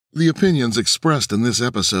The opinions expressed in this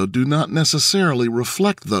episode do not necessarily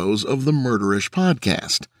reflect those of the Murderish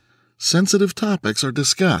podcast. Sensitive topics are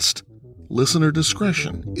discussed. Listener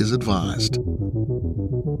discretion is advised.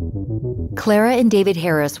 Clara and David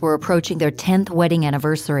Harris were approaching their 10th wedding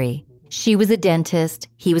anniversary. She was a dentist,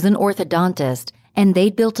 he was an orthodontist, and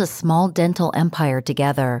they'd built a small dental empire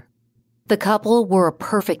together. The couple were a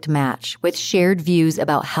perfect match with shared views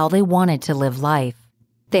about how they wanted to live life.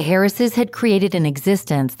 The Harrises had created an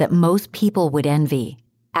existence that most people would envy.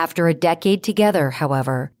 After a decade together,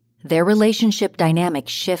 however, their relationship dynamic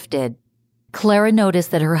shifted. Clara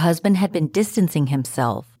noticed that her husband had been distancing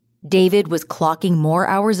himself. David was clocking more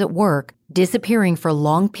hours at work, disappearing for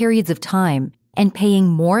long periods of time, and paying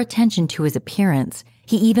more attention to his appearance.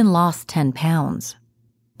 He even lost 10 pounds.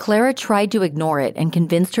 Clara tried to ignore it and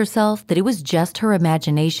convinced herself that it was just her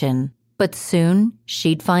imagination. But soon,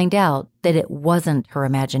 she'd find out that it wasn't her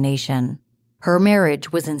imagination. Her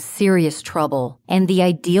marriage was in serious trouble, and the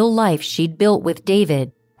ideal life she'd built with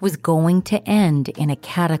David was going to end in a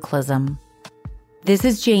cataclysm. This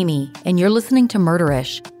is Jamie, and you're listening to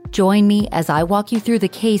Murderish. Join me as I walk you through the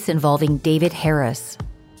case involving David Harris.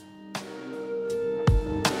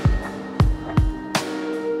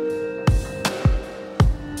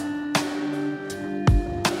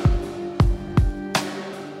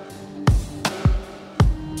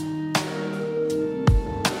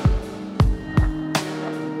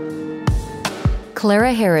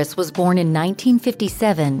 Clara Harris was born in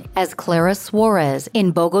 1957 as Clara Suarez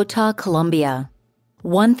in Bogota, Colombia.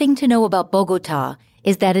 One thing to know about Bogota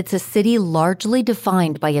is that it's a city largely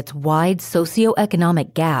defined by its wide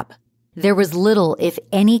socioeconomic gap. There was little, if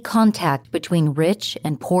any, contact between rich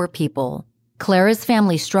and poor people. Clara's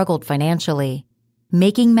family struggled financially.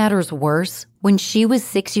 Making matters worse, when she was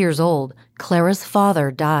 6 years old, Clara's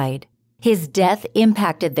father died. His death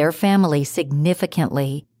impacted their family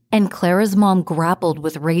significantly, and Clara's mom grappled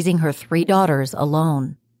with raising her 3 daughters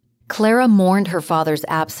alone. Clara mourned her father's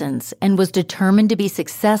absence and was determined to be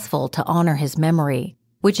successful to honor his memory,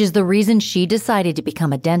 which is the reason she decided to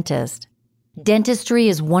become a dentist. Dentistry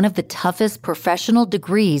is one of the toughest professional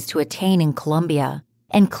degrees to attain in Colombia,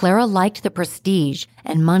 and Clara liked the prestige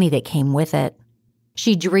and money that came with it.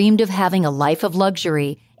 She dreamed of having a life of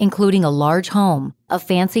luxury, including a large home, a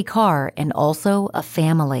fancy car, and also a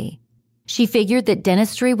family. She figured that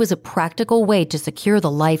dentistry was a practical way to secure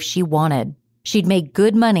the life she wanted. She'd make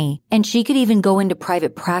good money, and she could even go into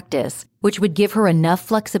private practice, which would give her enough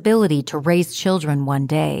flexibility to raise children one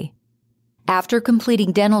day. After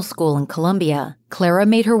completing dental school in Colombia, Clara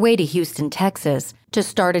made her way to Houston, Texas, to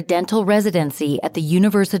start a dental residency at the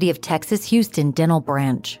University of Texas Houston Dental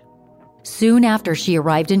Branch. Soon after she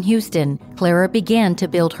arrived in Houston, Clara began to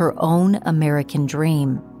build her own American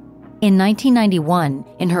dream. In 1991,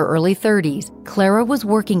 in her early 30s, Clara was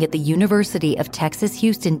working at the University of Texas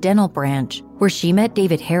Houston Dental Branch, where she met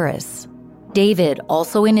David Harris. David,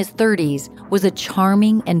 also in his 30s, was a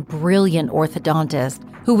charming and brilliant orthodontist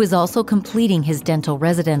who was also completing his dental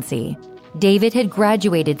residency. David had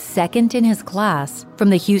graduated second in his class from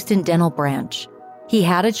the Houston Dental Branch. He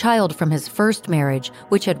had a child from his first marriage,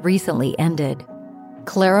 which had recently ended.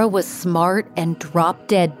 Clara was smart and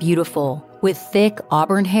drop-dead beautiful, with thick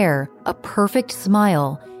auburn hair, a perfect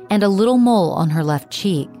smile, and a little mole on her left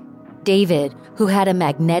cheek. David, who had a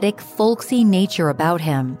magnetic, folksy nature about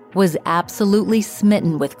him, was absolutely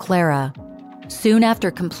smitten with Clara. Soon after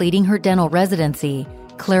completing her dental residency,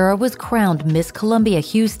 Clara was crowned Miss Columbia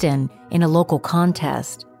Houston in a local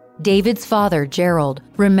contest. David's father, Gerald,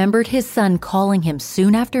 remembered his son calling him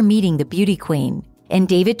soon after meeting the beauty queen, and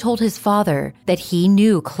David told his father that he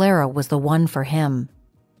knew Clara was the one for him.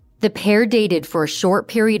 The pair dated for a short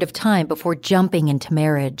period of time before jumping into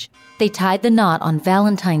marriage. They tied the knot on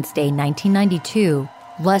Valentine's Day 1992,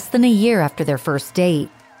 less than a year after their first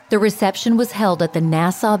date. The reception was held at the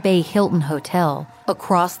Nassau Bay Hilton Hotel,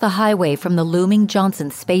 across the highway from the looming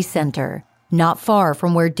Johnson Space Center, not far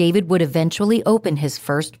from where David would eventually open his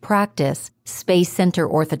first practice, Space Center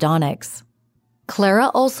Orthodontics.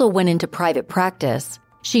 Clara also went into private practice.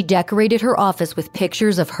 She decorated her office with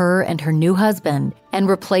pictures of her and her new husband and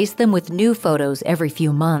replaced them with new photos every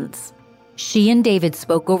few months. She and David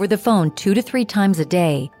spoke over the phone 2 to 3 times a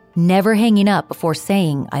day, never hanging up before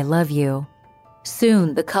saying, "I love you."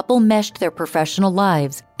 Soon, the couple meshed their professional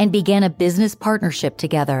lives and began a business partnership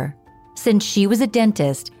together. Since she was a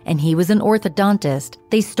dentist and he was an orthodontist,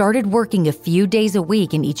 they started working a few days a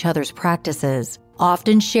week in each other's practices,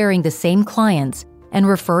 often sharing the same clients and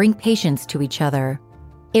referring patients to each other.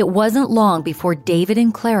 It wasn't long before David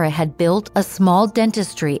and Clara had built a small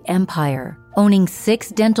dentistry empire, owning 6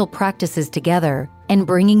 dental practices together and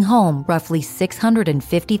bringing home roughly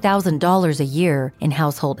 $650,000 a year in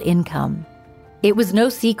household income. It was no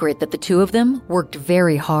secret that the two of them worked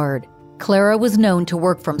very hard. Clara was known to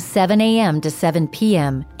work from 7 a.m. to 7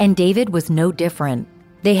 p.m., and David was no different.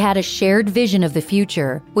 They had a shared vision of the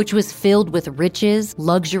future, which was filled with riches,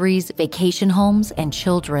 luxuries, vacation homes, and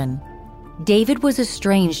children. David was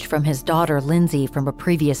estranged from his daughter, Lindsay, from a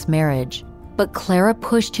previous marriage, but Clara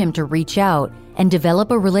pushed him to reach out and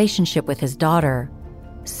develop a relationship with his daughter.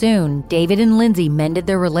 Soon, David and Lindsay mended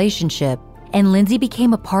their relationship, and Lindsay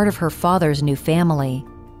became a part of her father's new family.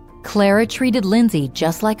 Clara treated Lindsay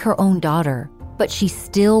just like her own daughter, but she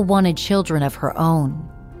still wanted children of her own.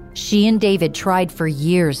 She and David tried for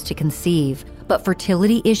years to conceive, but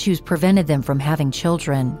fertility issues prevented them from having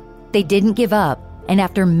children. They didn't give up, and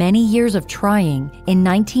after many years of trying, in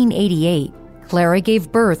 1988, Clara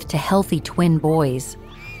gave birth to healthy twin boys.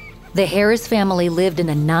 The Harris family lived in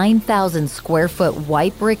a 9,000 square foot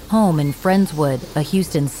white brick home in Friendswood, a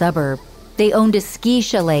Houston suburb. They owned a ski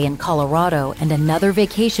chalet in Colorado and another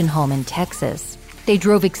vacation home in Texas. They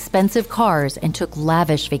drove expensive cars and took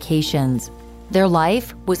lavish vacations. Their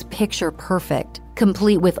life was picture perfect,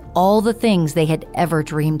 complete with all the things they had ever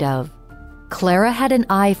dreamed of. Clara had an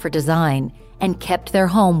eye for design and kept their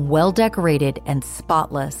home well decorated and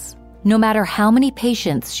spotless. No matter how many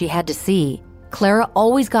patients she had to see, Clara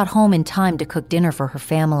always got home in time to cook dinner for her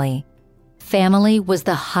family. Family was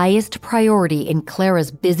the highest priority in Clara's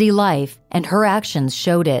busy life, and her actions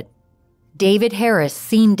showed it. David Harris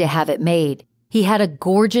seemed to have it made. He had a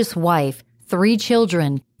gorgeous wife, 3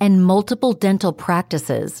 children, and multiple dental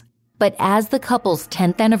practices. But as the couple's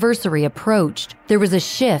 10th anniversary approached, there was a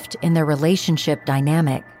shift in their relationship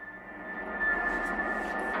dynamic.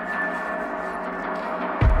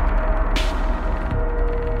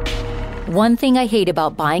 One thing I hate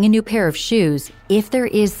about buying a new pair of shoes, if there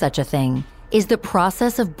is such a thing, is the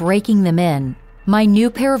process of breaking them in. My new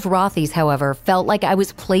pair of Rothy's, however, felt like I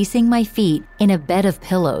was placing my feet in a bed of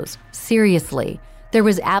pillows. Seriously, there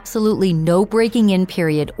was absolutely no breaking in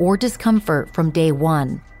period or discomfort from day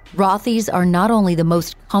one. Rothy's are not only the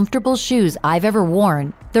most comfortable shoes I've ever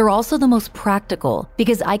worn, they're also the most practical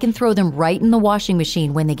because I can throw them right in the washing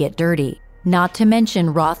machine when they get dirty. Not to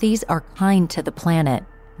mention, Rothy's are kind to the planet.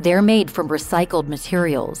 They're made from recycled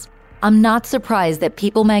materials. I'm not surprised that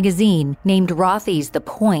People magazine named Rothy's the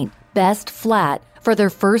Point Best Flat for their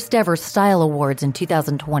first ever style awards in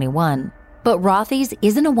 2021. But Rothy's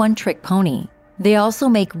isn't a one-trick pony. They also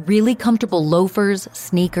make really comfortable loafers,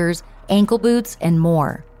 sneakers, ankle boots, and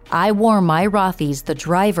more. I wore my Rothy's the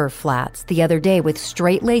Driver flats the other day with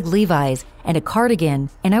straight-leg Levi's and a cardigan,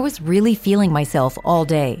 and I was really feeling myself all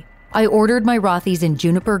day. I ordered my Rothy's in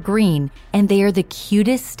juniper green, and they are the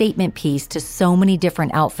cutest statement piece to so many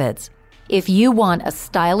different outfits. If you want a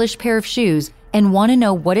stylish pair of shoes and want to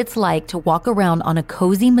know what it's like to walk around on a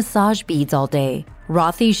cozy massage beads all day,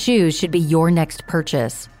 Rothy's shoes should be your next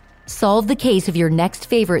purchase. Solve the case of your next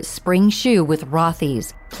favorite spring shoe with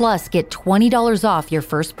Rothy's, plus get $20 off your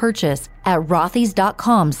first purchase at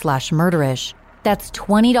rothys.com/murderish. That's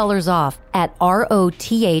 $20 off at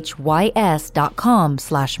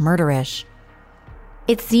rothys.com/murderish.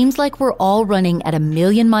 It seems like we're all running at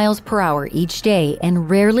 1,000,000 miles per hour each day and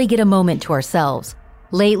rarely get a moment to ourselves.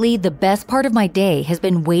 Lately, the best part of my day has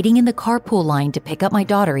been waiting in the carpool line to pick up my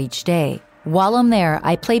daughter each day. While I'm there,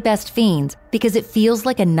 I play Best Fiends because it feels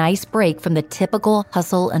like a nice break from the typical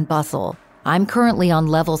hustle and bustle. I'm currently on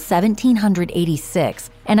level 1786,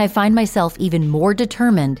 and I find myself even more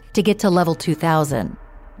determined to get to level 2000.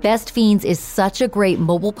 Best Fiends is such a great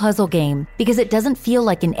mobile puzzle game because it doesn't feel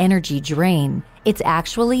like an energy drain. It's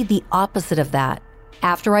actually the opposite of that.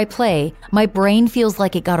 After I play, my brain feels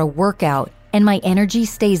like it got a workout, and my energy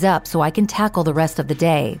stays up so I can tackle the rest of the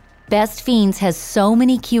day. Best Fiends has so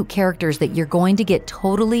many cute characters that you're going to get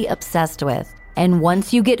totally obsessed with. And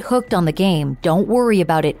once you get hooked on the game, don't worry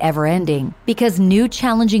about it ever ending, because new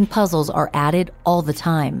challenging puzzles are added all the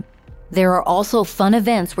time. There are also fun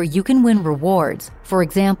events where you can win rewards. For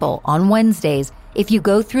example, on Wednesdays, if you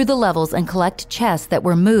go through the levels and collect chests that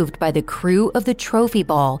were moved by the crew of the trophy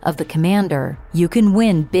ball of the commander, you can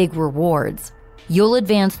win big rewards. You'll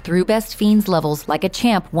advance through Best Fiends levels like a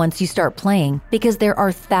champ once you start playing because there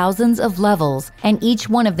are thousands of levels and each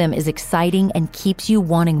one of them is exciting and keeps you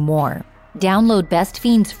wanting more. Download Best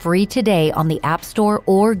Fiends free today on the App Store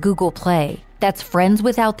or Google Play. That's friends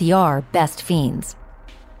without the R, Best Fiends.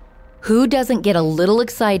 Who doesn't get a little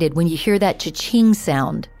excited when you hear that cha-ching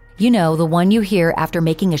sound? You know, the one you hear after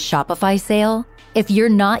making a Shopify sale? If you're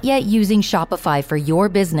not yet using Shopify for your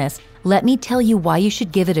business, let me tell you why you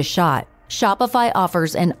should give it a shot. Shopify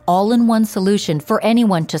offers an all-in-one solution for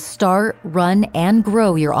anyone to start, run, and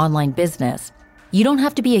grow your online business. You don't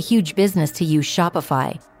have to be a huge business to use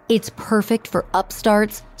Shopify. It's perfect for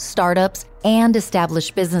upstarts, startups, and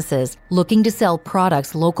established businesses looking to sell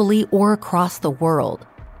products locally or across the world.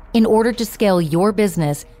 In order to scale your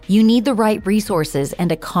business, you need the right resources,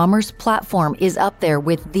 and a commerce platform is up there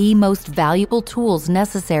with the most valuable tools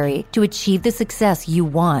necessary to achieve the success you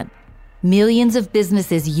want. Millions of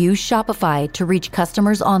businesses use Shopify to reach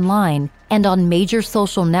customers online and on major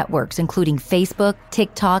social networks, including Facebook,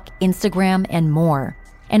 TikTok, Instagram, and more.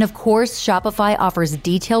 And of course, Shopify offers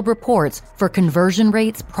detailed reports for conversion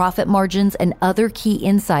rates, profit margins, and other key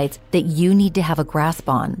insights that you need to have a grasp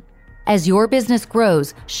on. As your business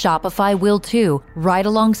grows, Shopify will too, right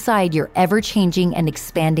alongside your ever-changing and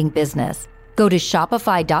expanding business. Go to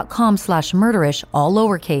shopify.com/murderish, all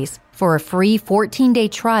lowercase, for a free 14-day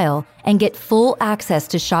trial and get full access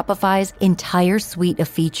to Shopify's entire suite of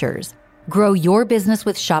features. Grow your business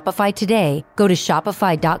with Shopify today. Go to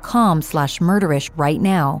shopify.com/murderish right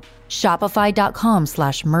now.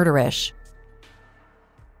 Shopify.com/murderish.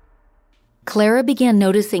 Clara began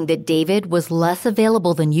noticing that David was less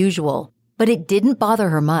available than usual, but it didn't bother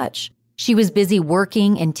her much. She was busy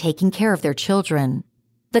working and taking care of their children.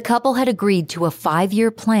 The couple had agreed to a 5-year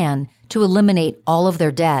plan to eliminate all of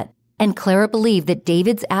their debt, and Clara believed that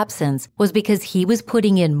David's absence was because he was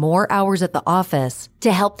putting in more hours at the office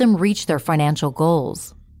to help them reach their financial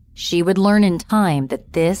goals. She would learn in time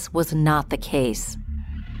that this was not the case.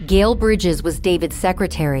 Gail Bridges was David's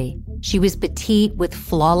secretary. She was petite with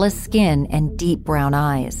flawless skin and deep brown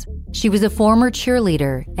eyes. She was a former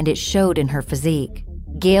cheerleader, and it showed in her physique.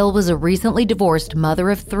 Gail was a recently divorced mother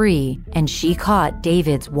of 3, and she caught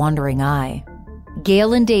David's wandering eye.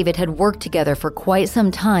 Gail and David had worked together for quite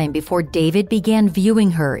some time before David began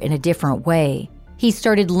viewing her in a different way. He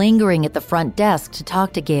started lingering at the front desk to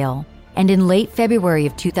talk to Gail, and in late February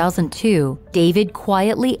of 2002, David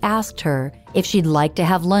quietly asked her if she'd like to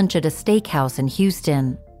have lunch at a steakhouse in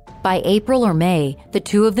Houston. By April or May, the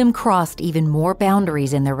two of them crossed even more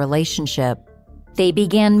boundaries in their relationship. They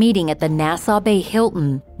began meeting at the Nassau Bay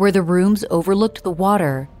Hilton, where the rooms overlooked the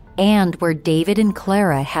water, and where David and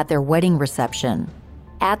Clara had their wedding reception.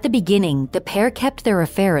 At the beginning, the pair kept their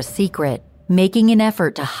affair a secret, making an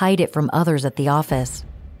effort to hide it from others at the office.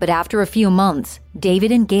 But after a few months,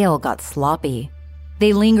 David and Gail got sloppy.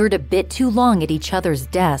 They lingered a bit too long at each other's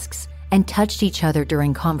desks and touched each other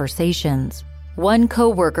during conversations. One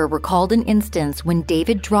coworker recalled an instance when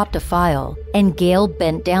David dropped a file and Gail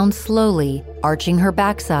bent down slowly, arching her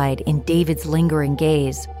backside in David's lingering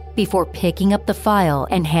gaze, before picking up the file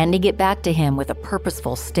and handing it back to him with a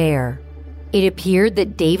purposeful stare. It appeared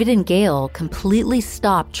that David and Gail completely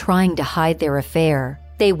stopped trying to hide their affair.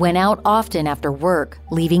 They went out often after work,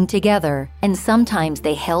 leaving together, and sometimes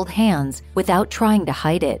they held hands without trying to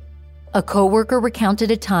hide it. A coworker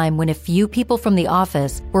recounted a time when a few people from the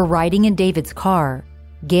office were riding in David's car.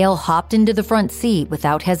 Gail hopped into the front seat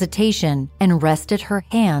without hesitation and rested her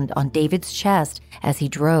hand on David's chest as he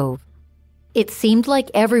drove. It seemed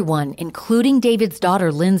like everyone, including David's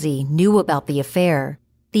daughter Lindsay, knew about the affair.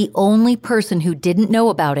 The only person who didn't know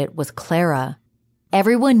about it was Clara.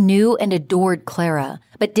 Everyone knew and adored Clara,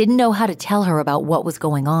 but didn't know how to tell her about what was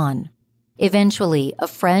going on. Eventually, a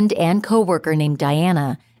friend and coworker named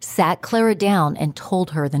Diana sat Clara down and told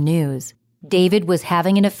her the news. David was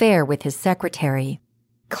having an affair with his secretary.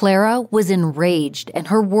 Clara was enraged, and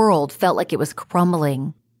her world felt like it was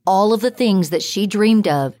crumbling. All of the things that she dreamed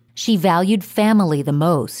of, she valued family the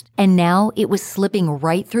most, and now it was slipping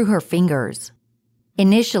right through her fingers.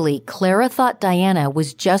 Initially, Clara thought Diana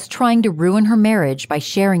was just trying to ruin her marriage by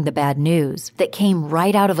sharing the bad news that came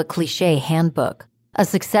right out of a Cliché handbook, a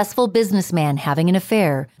successful businessman having an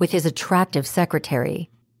affair with his attractive secretary.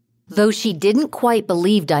 Though she didn't quite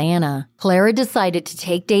believe Diana, Clara decided to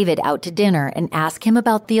take David out to dinner and ask him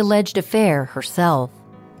about the alleged affair herself.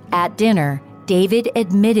 At dinner, David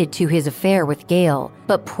admitted to his affair with Gail,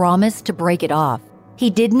 but promised to break it off. He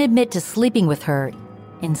didn't admit to sleeping with her.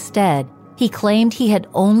 Instead, he claimed he had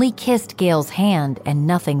only kissed Gail's hand and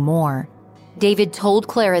nothing more. David told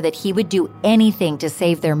Clara that he would do anything to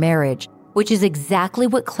save their marriage, which is exactly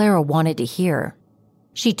what Clara wanted to hear.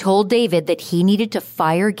 She told David that he needed to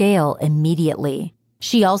fire Gail immediately.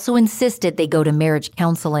 She also insisted they go to marriage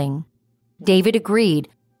counseling. David agreed,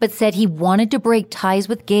 but said he wanted to break ties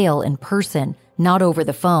with Gail in person, not over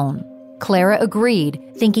the phone. Clara agreed,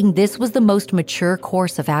 thinking this was the most mature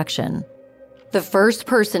course of action. The first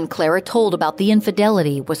person Clara told about the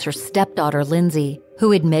infidelity was her stepdaughter, Lindsay,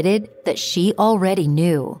 who admitted that she already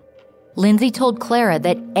knew. Lindsay told Clara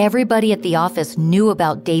that everybody at the office knew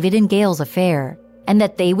about David and Gail's affair and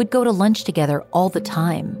that they would go to lunch together all the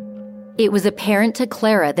time. It was apparent to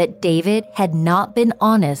Clara that David had not been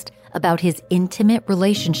honest about his intimate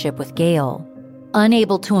relationship with Gail.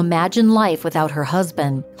 Unable to imagine life without her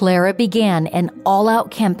husband, Clara began an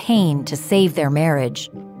all-out campaign to save their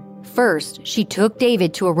marriage. First, she took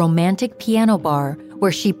David to a romantic piano bar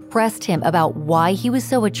where she pressed him about why he was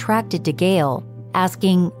so attracted to Gail,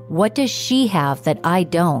 asking, "What does she have that I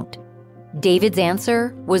don't?" David's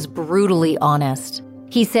answer was brutally honest.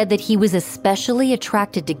 He said that he was especially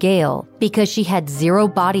attracted to Gail because she had zero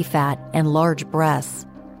body fat and large breasts.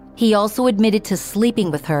 He also admitted to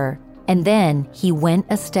sleeping with her, and then he went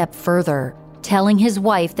a step further, telling his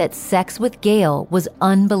wife that sex with Gail was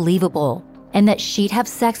unbelievable and that she'd have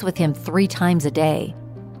sex with him 3 times a day.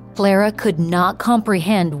 Clara could not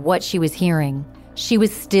comprehend what she was hearing. She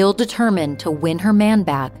was still determined to win her man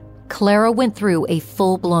back. Clara went through a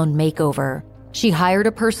full-blown makeover. She hired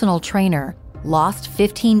a personal trainer, lost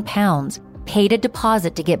 15 pounds, paid a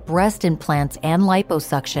deposit to get breast implants and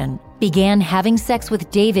liposuction, began having sex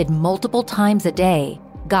with David multiple times a day,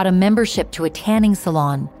 got a membership to a tanning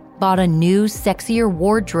salon, bought a new, sexier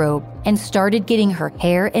wardrobe, and started getting her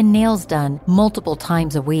hair and nails done multiple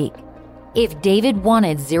times a week. If David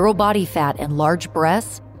wanted zero body fat and large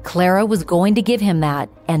breasts, Clara was going to give him that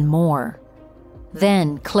and more.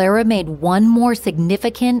 Then Clara made one more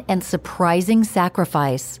significant and surprising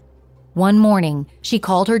sacrifice. One morning, she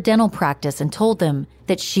called her dental practice and told them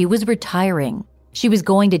that she was retiring. She was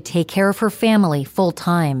going to take care of her family full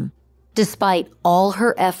time. Despite all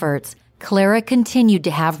her efforts, Clara continued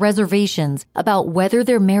to have reservations about whether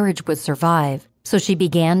their marriage would survive, so she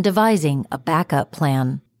began devising a backup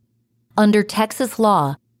plan. Under Texas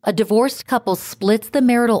law, a divorced couple splits the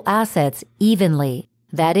marital assets evenly.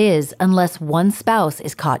 That is, unless one spouse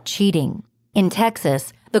is caught cheating. In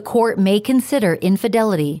Texas, the court may consider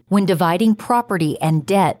infidelity when dividing property and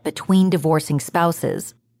debt between divorcing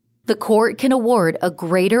spouses. The court can award a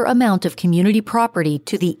greater amount of community property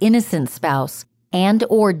to the innocent spouse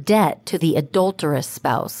and/or debt to the adulterous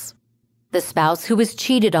spouse. The spouse who was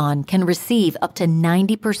cheated on can receive up to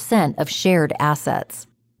 90% of shared assets.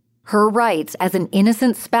 Her rights as an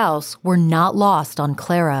innocent spouse were not lost on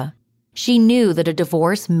Clara. She knew that a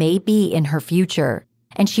divorce may be in her future,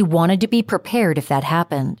 and she wanted to be prepared if that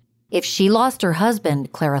happened. If she lost her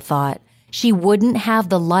husband, Clara thought, she wouldn't have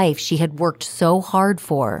the life she had worked so hard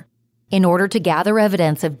for. In order to gather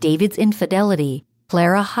evidence of David's infidelity,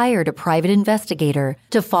 Clara hired a private investigator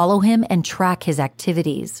to follow him and track his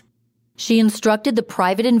activities. She instructed the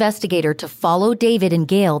private investigator to follow David and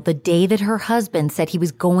Gail the day that her husband said he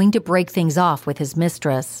was going to break things off with his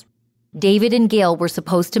mistress. David and Gail were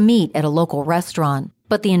supposed to meet at a local restaurant,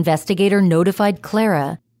 but the investigator notified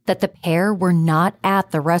Clara that the pair were not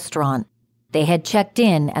at the restaurant. They had checked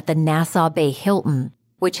in at the Nassau Bay Hilton,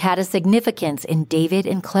 which had a significance in David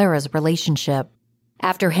and Clara's relationship.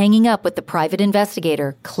 After hanging up with the private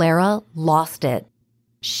investigator, Clara lost it.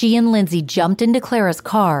 She and Lindsay jumped into Clara's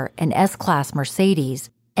car, an S-Class Mercedes,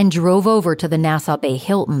 and drove over to the Nassau Bay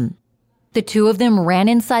Hilton. The two of them ran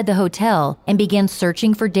inside the hotel and began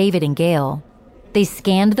searching for David and Gail. They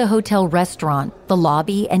scanned the hotel restaurant, the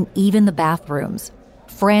lobby, and even the bathrooms.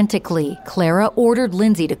 Frantically, Clara ordered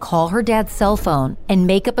Lindsay to call her dad's cell phone and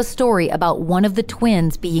make up a story about one of the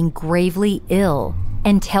twins being gravely ill,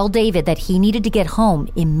 and tell David that he needed to get home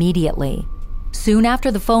immediately. Soon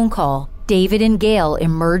after the phone call, David and Gail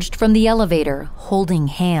emerged from the elevator holding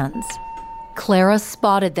hands. Clara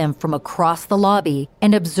spotted them from across the lobby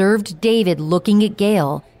and observed David looking at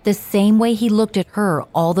Gail the same way he looked at her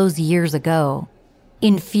all those years ago.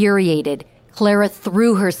 Infuriated, Clara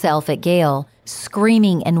threw herself at Gail,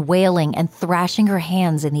 screaming and wailing and thrashing her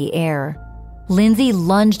hands in the air. Lindsay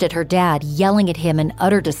lunged at her dad, yelling at him in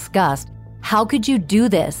utter disgust. "How could you do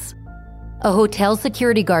this?" A hotel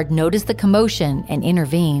security guard noticed the commotion and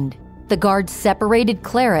intervened. The guard separated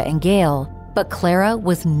Clara and Gail, but Clara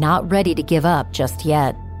was not ready to give up just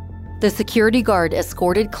yet. The security guard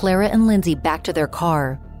escorted Clara and Lindsay back to their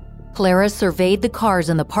car. Clara surveyed the cars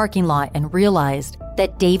in the parking lot and realized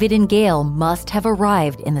that David and Gail must have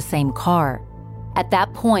arrived in the same car. At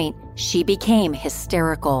that point, she became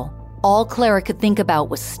hysterical. All Clara could think about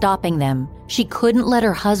was stopping them. She couldn't let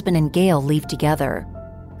her husband and Gail leave together.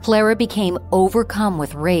 Clara became overcome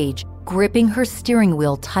with rage, gripping her steering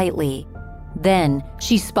wheel tightly. Then,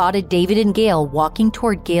 she spotted David and Gail walking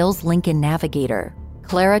toward Gail's Lincoln Navigator.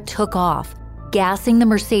 Clara took off, gassing the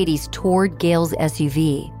Mercedes toward Gail's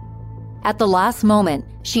SUV. At the last moment,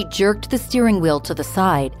 she jerked the steering wheel to the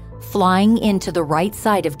side, flying into the right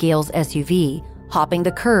side of Gail's SUV, hopping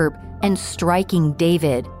the curb, and striking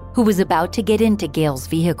David, who was about to get into Gail's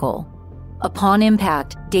vehicle. Upon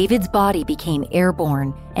impact, David's body became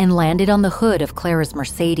airborne and landed on the hood of Clara's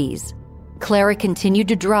Mercedes. Clara continued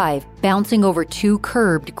to drive, bouncing over two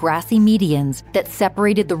curbed, grassy medians that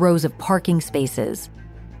separated the rows of parking spaces.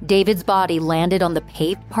 David's body landed on the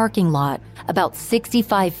paved parking lot about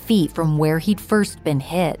 65 feet from where he'd first been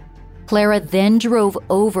hit. Clara then drove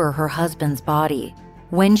over her husband's body.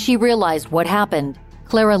 When she realized what happened,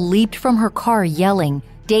 Clara leaped from her car yelling,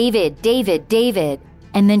 "David, David, David,"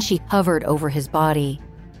 and then she hovered over his body.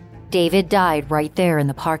 David died right there in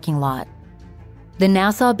the parking lot. The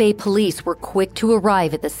Nassau Bay police were quick to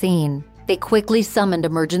arrive at the scene. They quickly summoned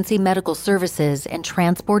emergency medical services and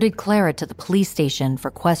transported Clara to the police station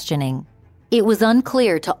for questioning. It was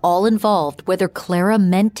unclear to all involved whether Clara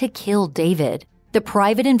meant to kill David. The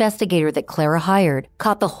private investigator that Clara hired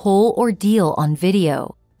caught the whole ordeal on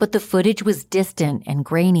video, but the footage was distant and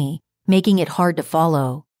grainy, making it hard to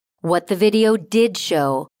follow. What the video did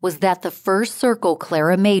show was that the first circle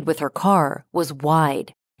Clara made with her car was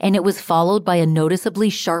wide, and it was followed by a noticeably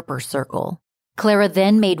sharper circle. Clara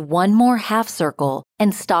then made one more half circle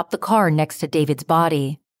and stopped the car next to David's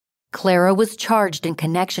body. Clara was charged in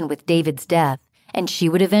connection with David's death, and she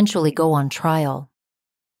would eventually go on trial.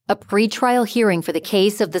 A pretrial hearing for the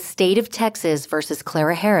case of the state of Texas versus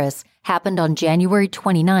Clara Harris happened on January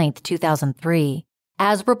 29, 2003.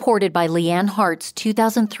 As reported by Leanne Hart's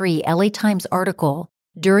 2003 LA Times article,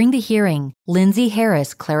 during the hearing, Lindsay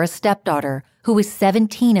Harris, Clara's stepdaughter, who was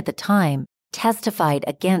 17 at the time, testified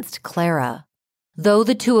against Clara. Though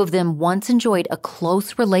the two of them once enjoyed a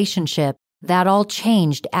close relationship, that all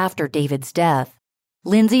changed after David's death.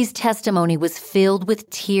 Lindsay's testimony was filled with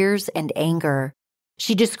tears and anger.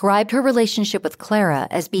 She described her relationship with Clara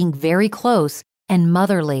as being very close and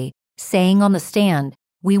motherly, saying on the stand,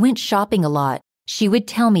 "We went shopping a lot. She would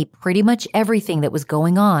tell me pretty much everything that was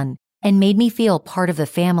going on and made me feel part of the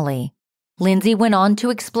family." Lindsay went on to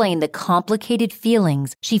explain the complicated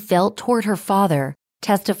feelings she felt toward her father,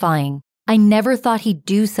 testifying, "I never thought he'd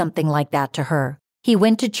do something like that to her. He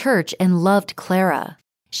went to church and loved Clara."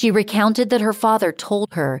 She recounted that her father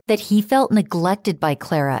told her that he felt neglected by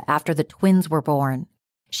Clara after the twins were born.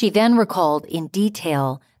 She then recalled in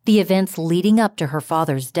detail the events leading up to her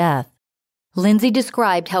father's death. Lindsay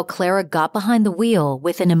described how Clara got behind the wheel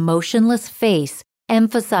with an emotionless face,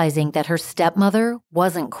 emphasizing that her stepmother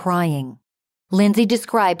wasn't crying. Lindsay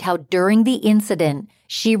described how during the incident,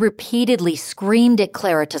 she repeatedly screamed at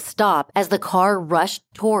Clara to stop as the car rushed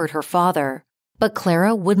toward her father, but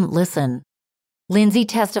Clara wouldn't listen. Lindsay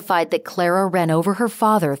testified that Clara ran over her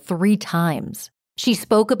father 3 times. She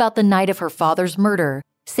spoke about the night of her father's murder,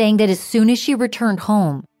 saying that as soon as she returned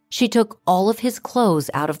home, she took all of his clothes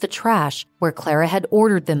out of the trash where Clara had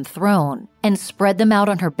ordered them thrown and spread them out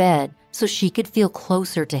on her bed so she could feel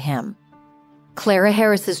closer to him. Clara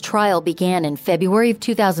Harris's trial began in February of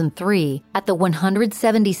 2003 at the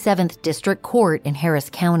 177th District Court in Harris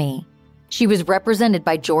County. She was represented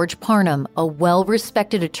by George Parnham, a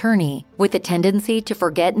well-respected attorney with a tendency to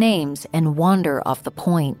forget names and wander off the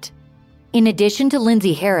point. In addition to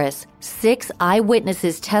Lindsay Harris, 6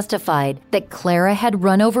 eyewitnesses testified that Clara had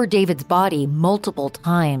run over David's body multiple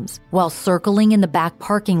times while circling in the back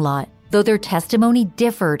parking lot, though their testimony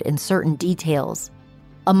differed in certain details.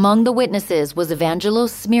 Among the witnesses was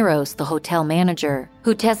Evangelos Smiros, the hotel manager,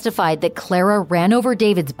 who testified that Clara ran over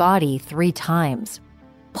David's body 3 times.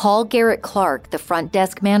 Paul Garrett Clark, the front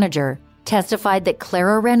desk manager, testified that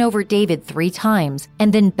Clara ran over David 3 times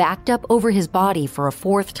and then backed up over his body for a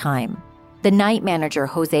 4th time. The night manager,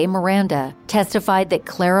 Jose Miranda, testified that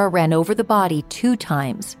Clara ran over the body 2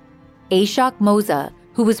 times. Ashok Moza,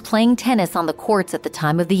 who was playing tennis on the courts at the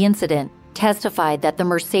time of the incident, testified that the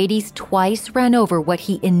Mercedes twice ran over what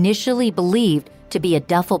he initially believed to be a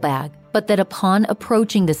duffel bag, but that upon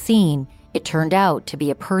approaching the scene, it turned out to be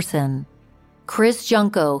a person. Chris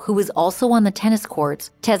Junko, who was also on the tennis courts,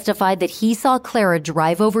 testified that he saw Clara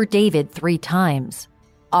drive over David 3 times.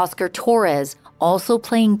 Oscar Torres, also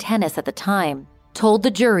playing tennis at the time, told the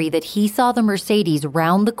jury that he saw the Mercedes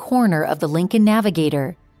round the corner of the Lincoln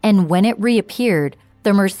Navigator, and when it reappeared,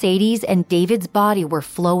 the Mercedes and David's body were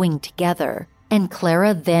flowing together, and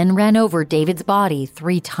Clara then ran over David's body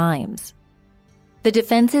 3 times. The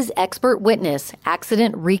defense's expert witness,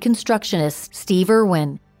 accident reconstructionist Steve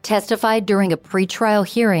Irwin, testified during a pretrial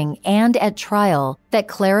hearing and at trial that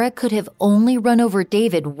Clara could have only run over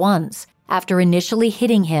David once after initially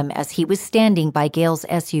hitting him as he was standing by Gail's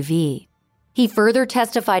SUV. He further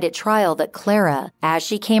testified at trial that Clara, as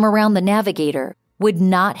she came around the Navigator, would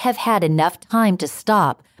not have had enough time to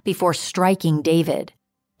stop before striking David.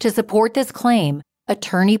 To support this claim,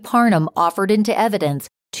 Attorney Parnham offered into evidence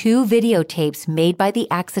 2 videotapes made by the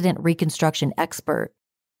accident reconstruction expert.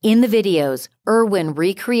 In the videos, Irwin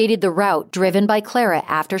recreated the route driven by Clara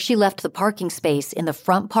after she left the parking space in the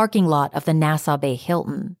front parking lot of the Nassau Bay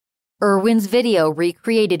Hilton. Irwin's video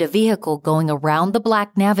recreated a vehicle going around the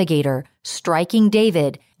black Navigator, striking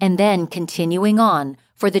David, and then continuing on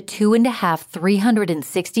for the 2.5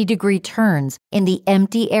 360-degree turns in the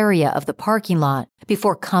empty area of the parking lot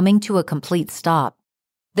before coming to a complete stop.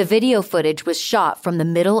 The video footage was shot from the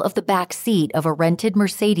middle of the back seat of a rented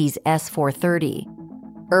Mercedes S430.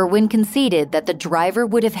 Irwin conceded that the driver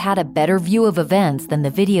would have had a better view of events than the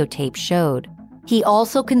videotape showed. He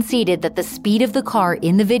also conceded that the speed of the car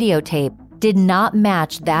in the videotape did not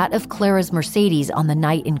match that of Clara's Mercedes on the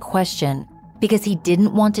night in question because he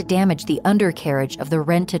didn't want to damage the undercarriage of the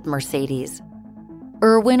rented Mercedes.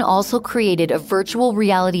 Irwin also created a virtual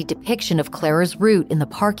reality depiction of Clara's route in the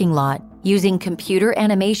parking lot using computer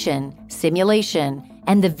animation, simulation,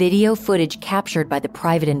 and the video footage captured by the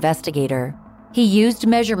private investigator. He used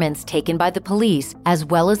measurements taken by the police as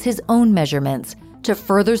well as his own measurements to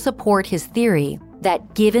further support his theory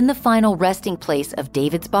that given the final resting place of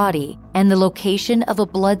David's body and the location of a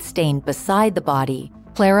bloodstain beside the body,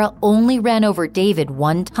 Clara only ran over David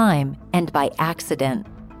one time and by accident.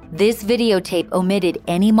 This videotape omitted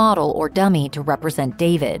any model or dummy to represent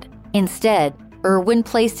David. Instead, Irwin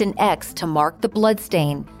placed an X to mark the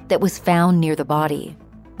bloodstain that was found near the body.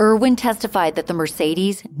 Irwin testified that the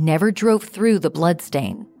Mercedes never drove through the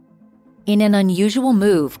bloodstain. In an unusual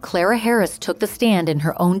move, Clara Harris took the stand in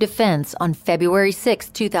her own defense on February 6,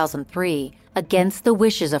 2003, against the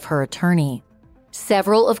wishes of her attorney.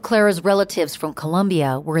 Several of Clara's relatives from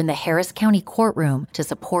Columbia were in the Harris County courtroom to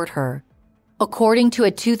support her. According to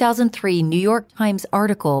a 2003 New York Times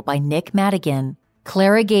article by Nick Madigan,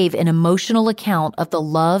 Clara gave an emotional account of the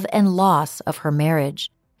love and loss of her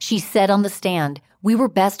marriage. She said on the stand, "We were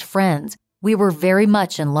best friends. We were very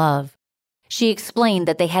much in love." She explained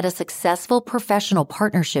that they had a successful professional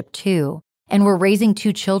partnership too, and were raising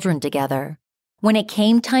 2 children together. When it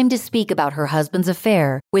came time to speak about her husband's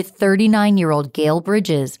affair with 39-year-old Gail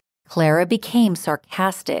Bridges, Clara became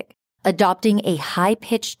sarcastic, adopting a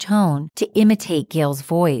high-pitched tone to imitate Gail's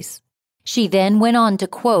voice. She then went on to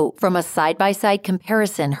quote from a side-by-side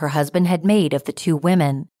comparison her husband had made of the 2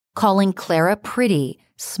 women, calling Clara pretty,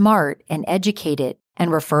 smart, and educated,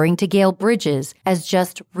 and referring to Gail Bridges as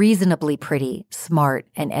just reasonably pretty, smart,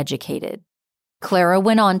 and educated. Clara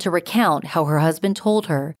went on to recount how her husband told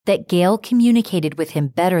her that Gail communicated with him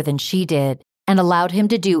better than she did and allowed him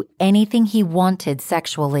to do anything he wanted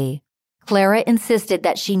sexually. Clara insisted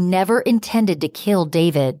that she never intended to kill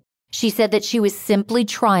David. She said that she was simply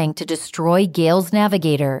trying to destroy Gail's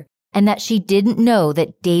Navigator and that she didn't know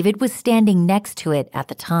that David was standing next to it at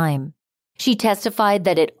the time. She testified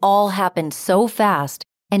that it all happened so fast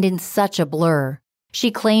and in such a blur. She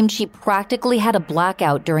claimed she practically had a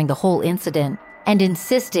blackout during the whole incident and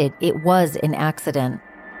insisted it was an accident.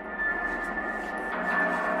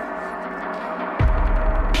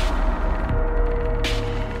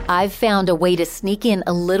 I've found a way to sneak in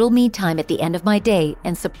a little me time at the end of my day,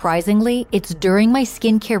 and surprisingly, it's during my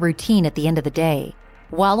skincare routine at the end of the day.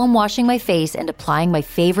 While I'm washing my face and applying my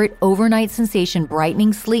favorite overnight sensation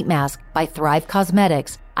brightening sleep mask by Thrive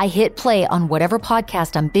Cosmetics, I hit play on whatever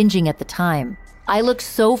podcast I'm binging at the time. I look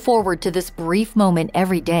so forward to this brief moment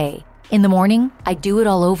every day. In the morning, I do it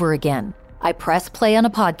all over again. I press play on a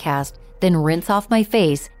podcast, then rinse off my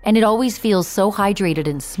face, and it always feels so hydrated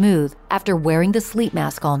and smooth after wearing the sleep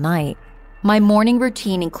mask all night. My morning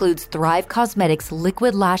routine includes Thrive Cosmetics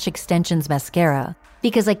Liquid Lash Extensions Mascara,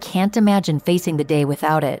 because I can't imagine facing the day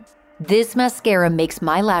without it. This mascara makes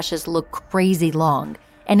my lashes look crazy long,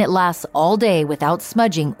 and it lasts all day without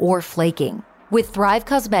smudging or flaking. With Thrive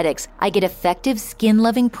Cosmetics, I get effective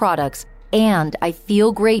skin-loving products, and I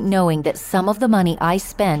feel great knowing that some of the money I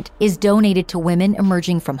spent is donated to women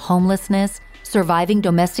emerging from homelessness, surviving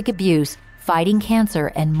domestic abuse, fighting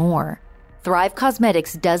cancer, and more. Thrive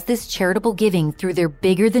Cosmetics does this charitable giving through their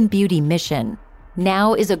Bigger Than Beauty mission.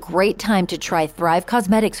 Now is a great time to try Thrive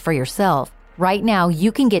Cosmetics for yourself. Right now,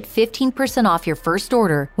 you can get 15% off your first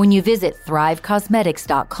order when you visit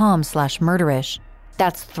thrivecosmetics.com/murderish.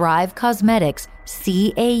 That's Thrive Cosmetics,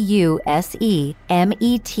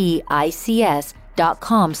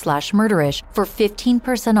 CAUSEMETICS.com/murderish for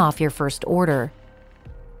 15% off your first order.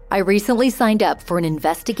 I recently signed up for an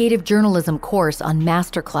investigative journalism course on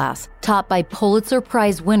Masterclass, taught by Pulitzer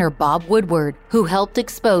Prize winner Bob Woodward, who helped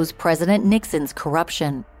expose President Nixon's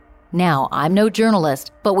corruption. Now, I'm no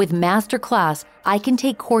journalist, but with Masterclass, I can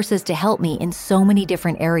take courses to help me in so many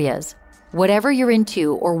different areas. Whatever you're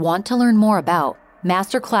into or want to learn more about,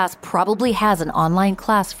 Masterclass probably has an online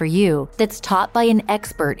class for you that's taught by an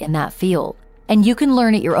expert in that field. And you can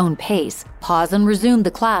learn at your own pace, pause and resume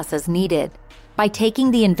the class as needed. By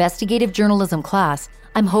taking the investigative journalism class,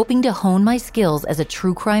 I'm hoping to hone my skills as a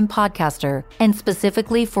true crime podcaster, and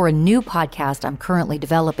specifically for a new podcast I'm currently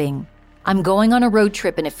developing. I'm going on a road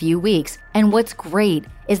trip in a few weeks, and what's great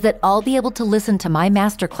is that I'll be able to listen to my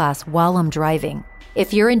masterclass while I'm driving.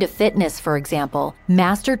 If you're into fitness, for example,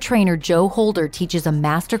 Master Trainer Joe Holder teaches a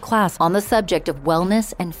masterclass on the subject of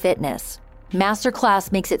wellness and fitness. Masterclass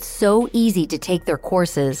makes it so easy to take their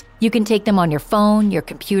courses. You can take them on your phone, your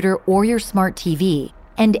computer, or your smart TV.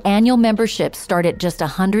 And annual memberships start at just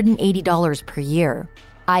 $180 per year.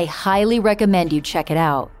 I highly recommend you check it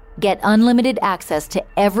out. Get unlimited access to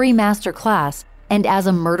every masterclass, and as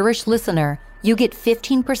a Murderish listener, you get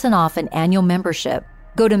 15% off an annual membership.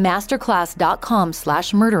 Go to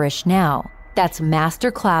masterclass.com/murderish now. That's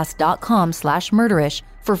masterclass.com/murderish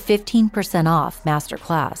for 15% off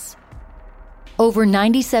masterclass. Over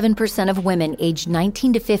 97% of women aged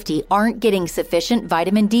 19 to 50 aren't getting sufficient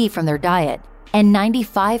vitamin D from their diet, and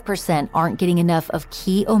 95% aren't getting enough of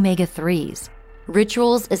key omega-3s.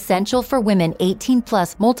 Ritual's Essential for Women 18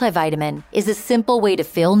 Plus multivitamin is a simple way to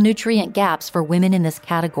fill nutrient gaps for women in this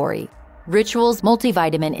category. Ritual's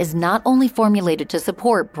multivitamin is not only formulated to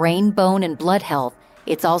support brain, bone, and blood health,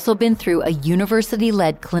 it's also been through a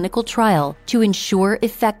university-led clinical trial to ensure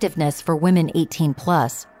effectiveness for women 18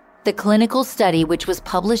 plus. The clinical study, which was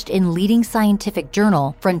published in leading scientific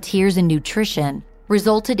journal Frontiers in Nutrition,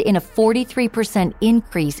 resulted in a 43%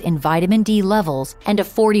 increase in vitamin D levels and a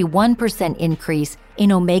 41% increase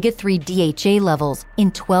in omega-3 DHA levels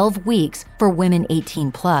in 12 weeks for women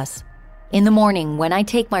 18 plus. In the morning, when I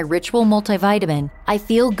take my Ritual multivitamin, I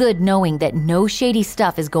feel good knowing that no shady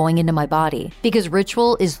stuff is going into my body because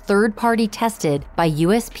Ritual is third-party tested by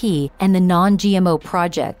USP and the Non-GMO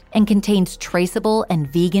Project and contains traceable and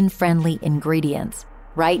vegan-friendly ingredients.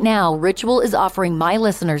 Right now, Ritual is offering my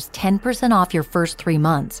listeners 10% off your first 3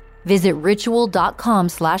 months. Visit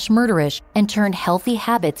ritual.com/murderish and turn healthy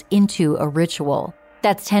habits into a ritual.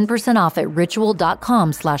 That's 10% off at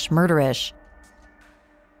ritual.com/murderish.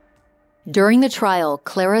 During the trial,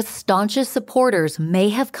 Clara's staunchest supporters may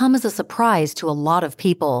have come as a surprise to a lot of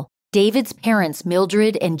people. David's parents,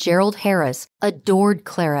 Mildred and Gerald Harris, adored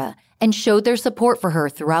Clara and showed their support for her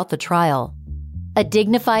throughout the trial. A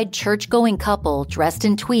dignified church-going couple dressed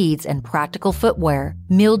in tweeds and practical footwear,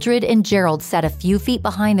 Mildred and Gerald sat a few feet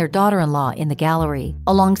behind their daughter-in-law in the gallery,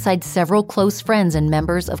 alongside several close friends and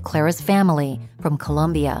members of Clara's family from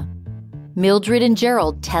Colombia. Mildred and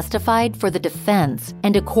Gerald testified for the defense,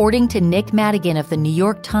 and according to Nick Madigan of the New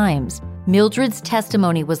York Times, Mildred's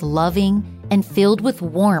testimony was loving and filled with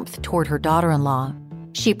warmth toward her daughter-in-law.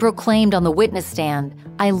 She proclaimed on the witness stand,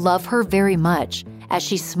 "I love her very much," as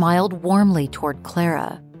she smiled warmly toward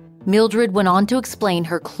Clara. Mildred went on to explain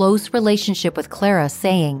her close relationship with Clara,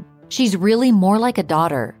 saying, "She's really more like a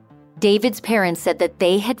daughter." David's parents said that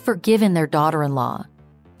they had forgiven their daughter-in-law.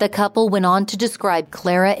 The couple went on to describe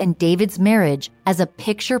Clara and David's marriage as a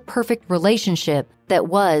picture-perfect relationship that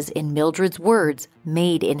was, in Mildred's words,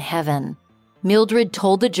 made in heaven. Mildred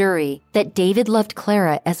told the jury that David loved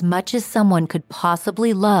Clara as much as someone could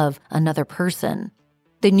possibly love another person.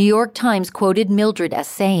 The New York Times quoted Mildred as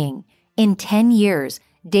saying, "In 10 years,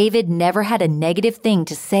 David never had a negative thing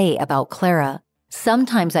to say about Clara.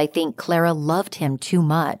 Sometimes I think Clara loved him too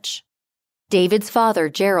much." David's father,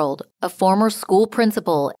 Gerald, a former school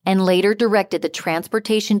principal and later directed the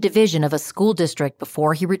transportation division of a school district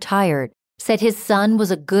before he retired, said his son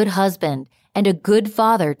was a good husband and a good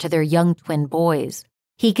father to their young twin boys.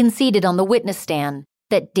 He conceded on the witness stand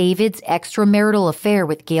that David's extramarital affair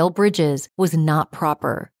with Gail Bridges was not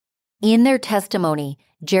proper. In their testimony,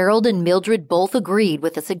 Gerald and Mildred both agreed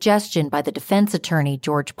with a suggestion by the defense attorney,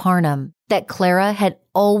 George Parnham, that Clara had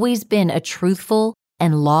always been a truthful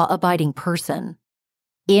and law-abiding person.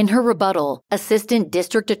 In her rebuttal, Assistant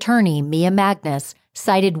District Attorney Mia Magnus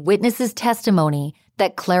cited witnesses' testimony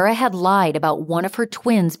that Clara had lied about one of her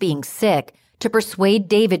twins being sick to persuade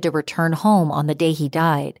David to return home on the day he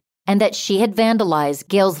died, and that she had vandalized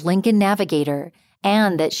Gail's Lincoln Navigator,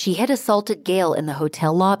 and that she had assaulted Gail in the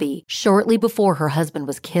hotel lobby shortly before her husband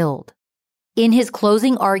was killed. In his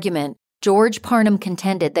closing argument, George Parnham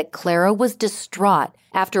contended that Clara was distraught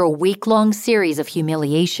after a week-long series of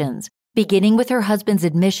humiliations, beginning with her husband's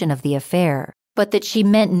admission of the affair, but that she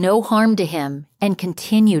meant no harm to him and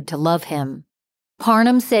continued to love him.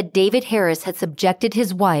 Parnham said David Harris had subjected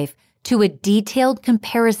his wife to a detailed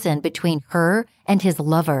comparison between her and his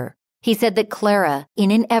lover. He said that Clara,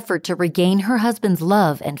 in an effort to regain her husband's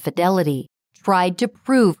love and fidelity, tried to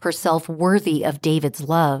prove herself worthy of David's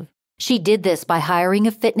love. She did this by hiring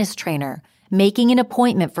a fitness trainer, making an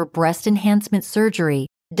appointment for breast enhancement surgery,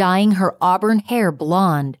 dyeing her auburn hair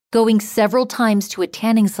blonde, going several times to a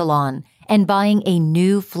tanning salon, and buying a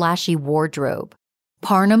new flashy wardrobe.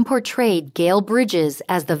 Parnham portrayed Gail Bridges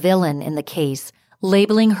as the villain in the case,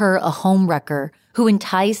 labeling her a homewrecker who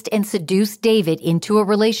enticed and seduced David into a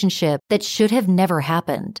relationship that should have never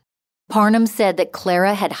happened. Parnham said that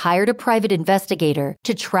Clara had hired a private investigator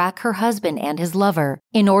to track her husband and his lover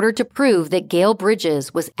in order to prove that Gail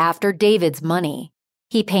Bridges was after David's money.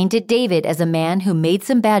 He painted David as a man who made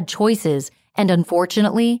some bad choices and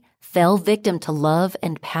unfortunately fell victim to love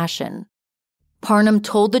and passion. Parnham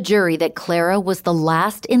told the jury that Clara was the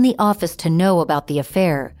last in the office to know about the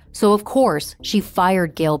affair, so of course she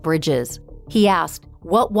fired Gail Bridges. He asked,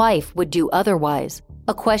 what wife would do otherwise?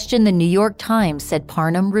 A question the New York Times said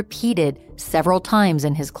Parnham repeated several times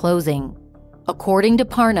in his closing. According to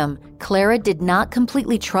Parnham, Clara did not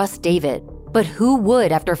completely trust David, but who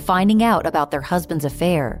would after finding out about their husband's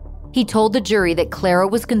affair? He told the jury that Clara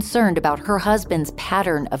was concerned about her husband's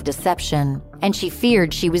pattern of deception, and she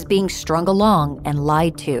feared she was being strung along and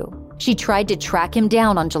lied to. She tried to track him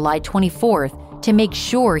down on July 24th to make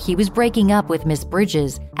sure he was breaking up with Miss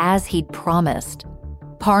Bridges as he'd promised.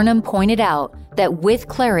 Parnham pointed out that with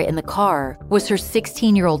Clara in the car was her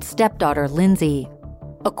 16-year-old stepdaughter, Lindsay.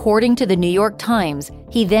 According to the New York Times,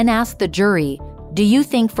 he then asked the jury, do you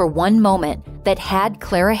think for one moment that had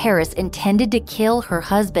Clara Harris intended to kill her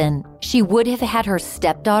husband, she would have had her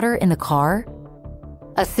stepdaughter in the car?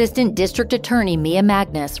 Assistant District Attorney Mia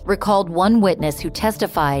Magnus recalled one witness who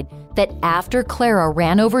testified that after Clara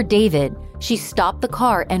ran over David, she stopped the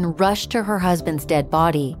car and rushed to her husband's dead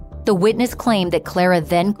body. The witness claimed that Clara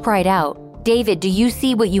then cried out, "David, do you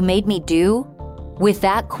see what you made me do?" With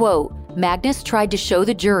that quote, Magnus tried to show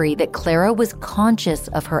the jury that Clara was conscious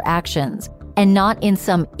of her actions and not in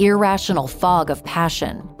some irrational fog of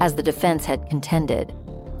passion, as the defense had contended.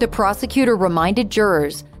 The prosecutor reminded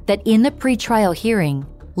jurors that in the pretrial hearing,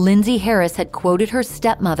 Lindsay Harris had quoted her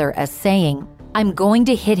stepmother as saying, "I'm going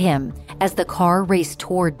to hit him," as the car raced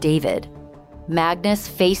toward David. Magnus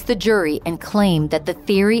faced the jury and claimed that the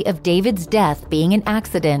theory of David's death being an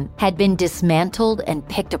accident had been dismantled and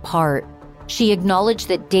picked apart. She acknowledged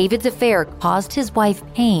that David's affair caused his wife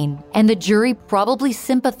pain, and the jury probably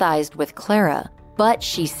sympathized with Clara. But,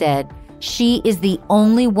 she said, she is the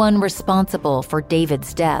only one responsible for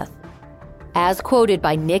David's death. As quoted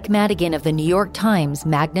by Nick Madigan of the New York Times,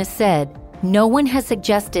 Magnus said, "No one has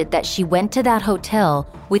suggested that she went to that hotel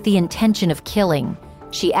with the intention of killing.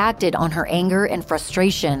 She acted on her anger and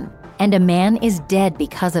frustration, and a man is dead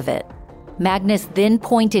because of it." Magnus then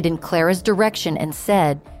pointed in Clara's direction and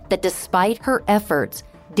said that despite her efforts,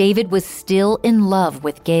 David was still in love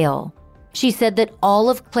with Gail. She said that all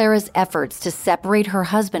of Clara's efforts to separate her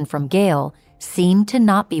husband from Gail seemed to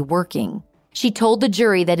not be working. She told the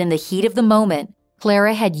jury that in the heat of the moment,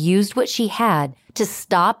 Clara had used what she had to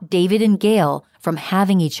stop David and Gail from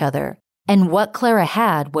having each other, and what Clara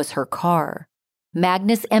had was her car.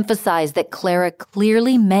 Magnus emphasized that Clara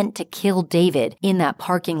clearly meant to kill David in that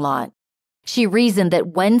parking lot. She reasoned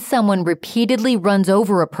that when someone repeatedly runs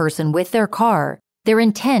over a person with their car, their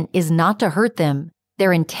intent is not to hurt them.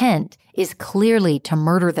 Their intent is clearly to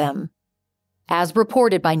murder them. As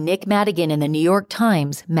reported by Nick Madigan in the New York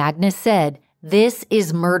Times, Magnus said, "This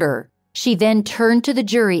is murder." She then turned to the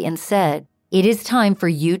jury and said, "It is time for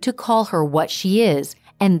you to call her what she is,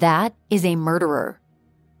 and that is a murderer."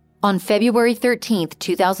 On February 13th,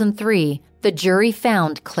 2003, the jury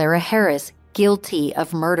found Clara Harris guilty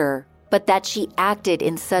of murder, but that she acted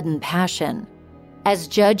in sudden passion. As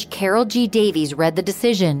Judge Carol G. Davies read the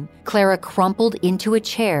decision, Clara crumpled into a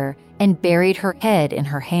chair and buried her head in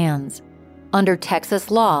her hands. Under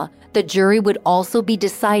Texas law, the jury would also be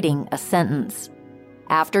deciding a sentence.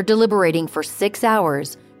 After deliberating for 6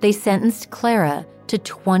 hours, they sentenced Clara to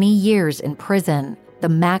 20 years in prison, the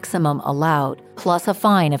maximum allowed, plus a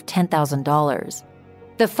fine of $10,000.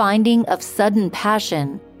 The finding of sudden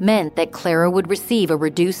passion meant that Clara would receive a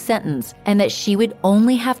reduced sentence and that she would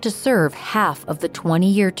only have to serve half of the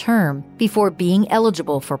 20-year term before being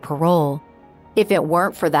eligible for parole. If it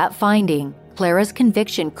weren't for that finding, Clara's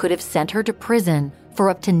conviction could have sent her to prison for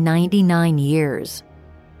up to 99 years.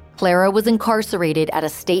 Clara was incarcerated at a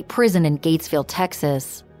state prison in Gatesville,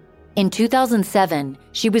 Texas. In 2007,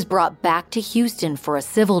 she was brought back to Houston for a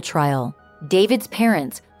civil trial. David's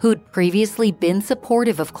parents, who'd previously been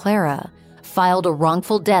supportive of Clara, filed a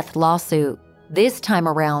wrongful death lawsuit. This time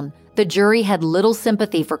around, the jury had little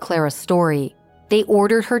sympathy for Clara's story. They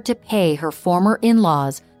ordered her to pay her former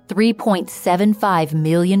in-laws $3.75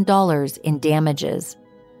 million in damages.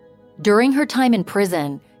 During her time in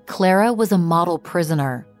prison, Clara was a model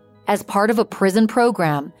prisoner. As part of a prison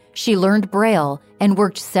program, she learned Braille and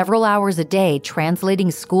worked several hours a day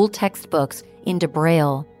translating school textbooks into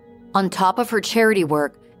Braille. On top of her charity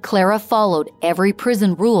work, Clara followed every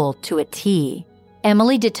prison rule to a T.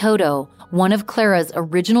 Emily DeToto, one of Clara's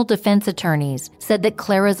original defense attorneys, said that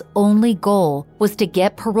Clara's only goal was to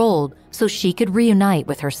get paroled so she could reunite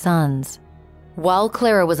with her sons. While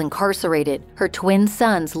Clara was incarcerated, her twin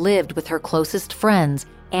sons lived with her closest friends,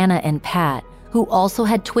 Anna and Pat, who also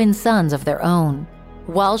had twin sons of their own.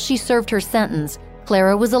 While she served her sentence,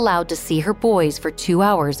 Clara was allowed to see her boys for 2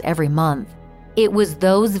 hours every month. It was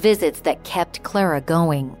those visits that kept Clara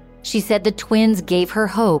going. She said the twins gave her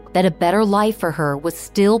hope that a better life for her was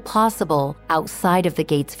still possible outside of the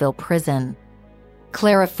Gatesville prison.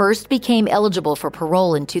 Clara first became eligible for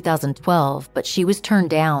parole in 2012, but she was turned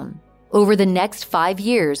down. Over the next 5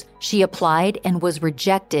 years, she applied and was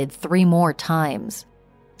rejected 3 more times.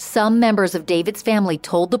 Some members of David's family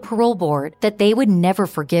told the parole board that they would never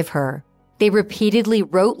forgive her. They repeatedly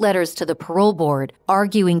wrote letters to the parole board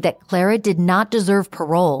arguing that Clara did not deserve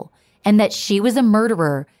parole and that she was a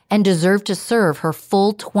murderer and deserved to serve her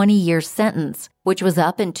full 20-year sentence, which was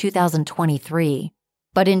up in 2023.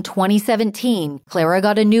 But in 2017, Clara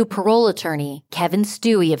got a new parole attorney, Kevin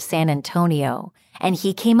Stewie of San Antonio, and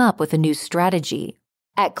he came up with a new strategy.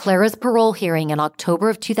 At Clara's parole hearing in October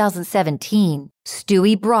of 2017,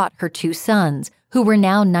 Stewie brought her 2 sons, who were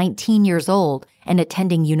now 19 years old and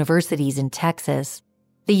attending universities in Texas.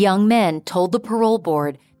 The young men told the parole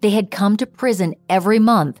board they had come to prison every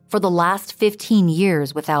month for the last 15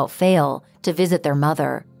 years without fail to visit their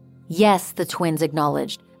mother. Yes, the twins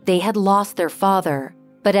acknowledged, they had lost their father,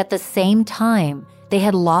 but at the same time, they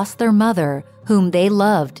had lost their mother, whom they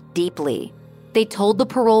loved deeply. They told the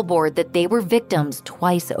parole board that they were victims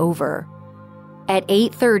twice over. At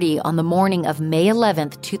 8:30 on the morning of May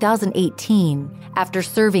 11, 2018, after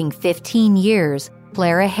serving 15 years,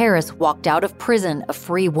 Clara Harris walked out of prison a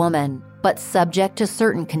free woman, but subject to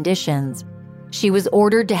certain conditions. She was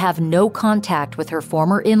ordered to have no contact with her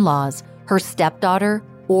former in-laws, her stepdaughter,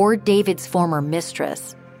 or David's former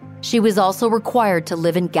mistress. She was also required to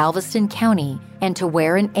live in Galveston County and to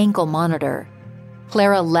wear an ankle monitor.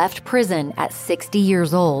 Clara left prison at 60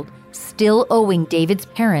 years old, still owing David's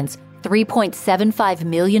parents $3.75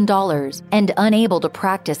 million and unable to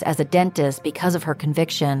practice as a dentist because of her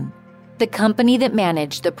conviction. The company that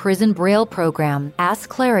managed the prison Braille program asked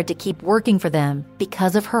Clara to keep working for them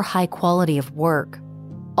because of her high quality of work.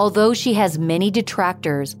 Although she has many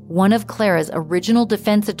detractors, one of Clara's original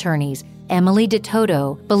defense attorneys, Emily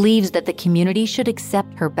DeToto, believes that the community should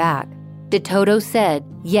accept her back. DeToto said,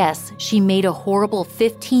 yes, she made a horrible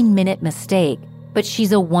 15-minute mistake, but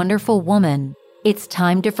she's a wonderful woman. It's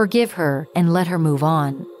time to forgive her and let her move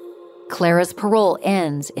on. Clara's parole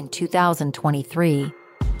ends in 2023.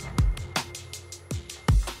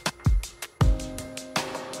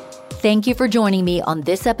 Thank you for joining me on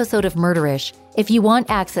this episode of Murderish. If you want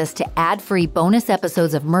access to ad-free bonus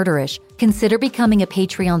episodes of Murderish, consider becoming a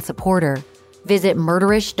Patreon supporter. Visit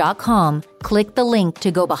murderish.com, click the link to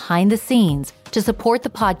go behind the scenes to support the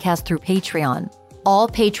podcast through Patreon. All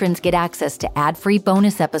patrons get access to ad-free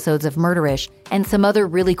bonus episodes of Murderish and some other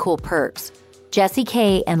really cool perks. Jesse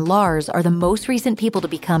K and Lars are the most recent people to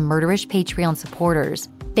become Murderish Patreon supporters.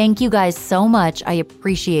 Thank you guys so much. I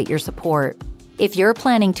appreciate your support. If you're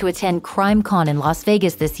planning to attend CrimeCon in Las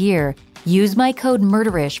Vegas this year, use my code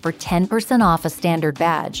Murderish for 10% off a standard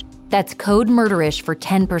badge. That's code Murderish for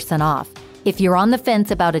 10% off. If you're on the fence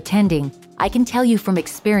about attending, I can tell you from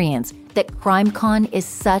experience that CrimeCon is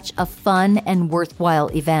such a fun and worthwhile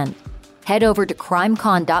event. Head over to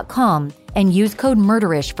crimecon.com and use code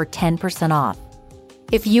Murderish for 10% off.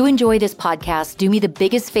 If you enjoy this podcast, do me the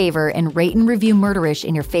biggest favor and rate and review Murderish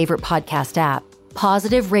in your favorite podcast app.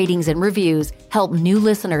 Positive ratings and reviews help new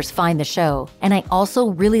listeners find the show, and I also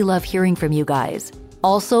really love hearing from you guys.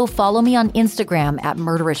 Also, follow me on Instagram at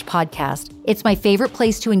Murderish Podcast. It's my favorite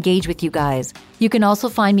place to engage with you guys. You can also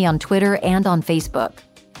find me on Twitter and on Facebook.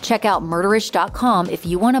 Check out murderish.com if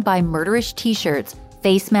you want to buy Murderish t-shirts,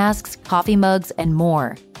 face masks, coffee mugs, and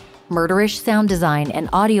more. Murderish sound design and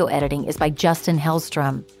audio editing is by Justin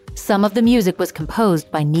Hellstrom. Some of the music was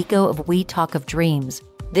composed by Nico of We Talk of Dreams.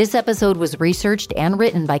 This episode was researched and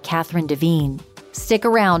written by Catherine Devine. Stick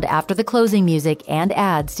around after the closing music and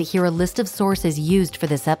ads to hear a list of sources used for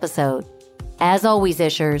this episode. As always,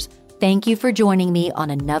 Ishers, thank you for joining me on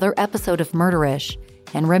another episode of Murderish.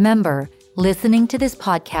 And remember, listening to this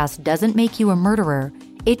podcast doesn't make you a murderer.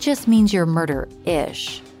 It just means you're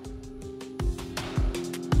murder-ish.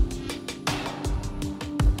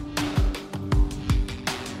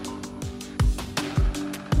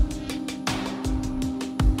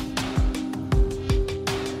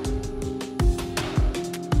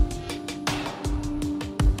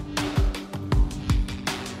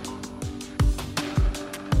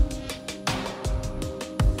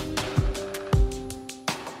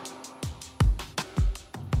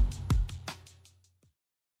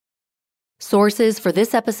 Sources for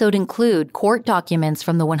this episode include court documents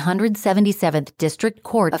from the 177th District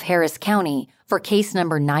Court of Harris County for case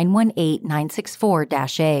number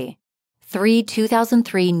 918964-A. 3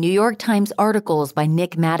 2003 New York Times articles by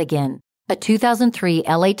Nick Madigan, a 2003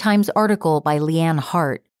 LA Times article by Leanne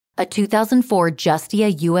Hart, a 2004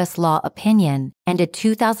 Justia U.S. Law opinion, and a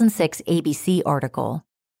 2006 ABC article.